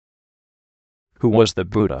Who was the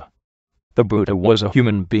Buddha? The Buddha was a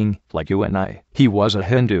human being, like you and I. He was a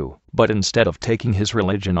Hindu, but instead of taking his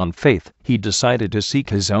religion on faith, he decided to seek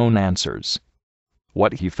his own answers.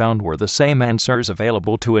 What he found were the same answers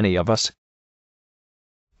available to any of us.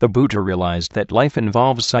 The Buddha realized that life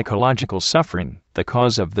involves psychological suffering. The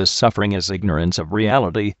cause of this suffering is ignorance of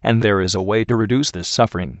reality, and there is a way to reduce this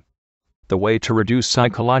suffering. The way to reduce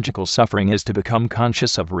psychological suffering is to become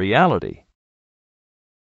conscious of reality.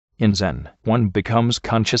 In Zen, one becomes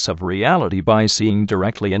conscious of reality by seeing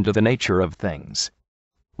directly into the nature of things.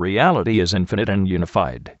 Reality is infinite and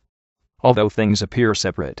unified. Although things appear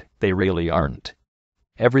separate, they really aren't.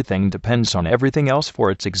 Everything depends on everything else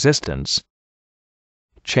for its existence.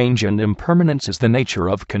 Change and impermanence is the nature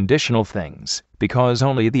of conditional things, because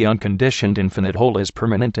only the unconditioned infinite whole is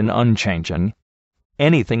permanent and unchanging.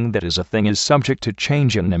 Anything that is a thing is subject to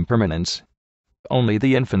change and impermanence. Only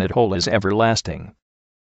the infinite whole is everlasting.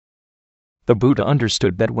 The Buddha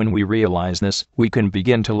understood that when we realize this, we can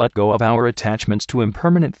begin to let go of our attachments to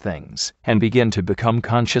impermanent things, and begin to become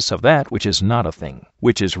conscious of that which is not a thing,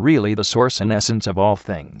 which is really the source and essence of all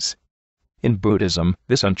things. In Buddhism,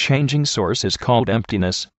 this unchanging source is called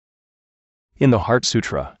emptiness. In the Heart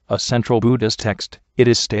Sutra, a central Buddhist text, it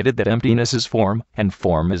is stated that emptiness is form, and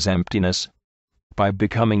form is emptiness. By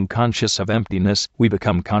becoming conscious of emptiness, we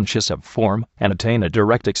become conscious of form, and attain a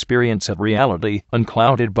direct experience of reality,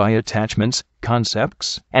 unclouded by attachments,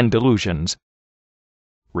 concepts, and delusions.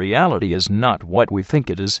 Reality is not what we think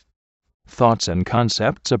it is. Thoughts and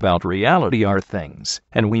concepts about reality are things,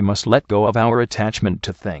 and we must let go of our attachment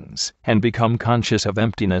to things, and become conscious of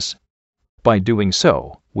emptiness. By doing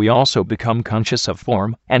so, we also become conscious of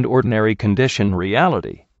form and ordinary conditioned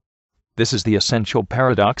reality. This is the essential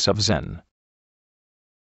paradox of Zen.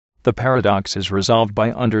 The paradox is resolved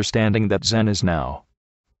by understanding that Zen is now.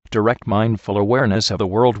 Direct mindful awareness of the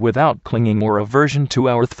world without clinging or aversion to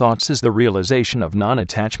our thoughts is the realization of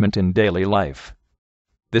non-attachment in daily life.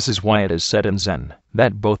 This is why it is said in Zen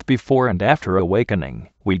that both before and after awakening,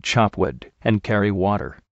 we chop wood and carry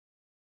water.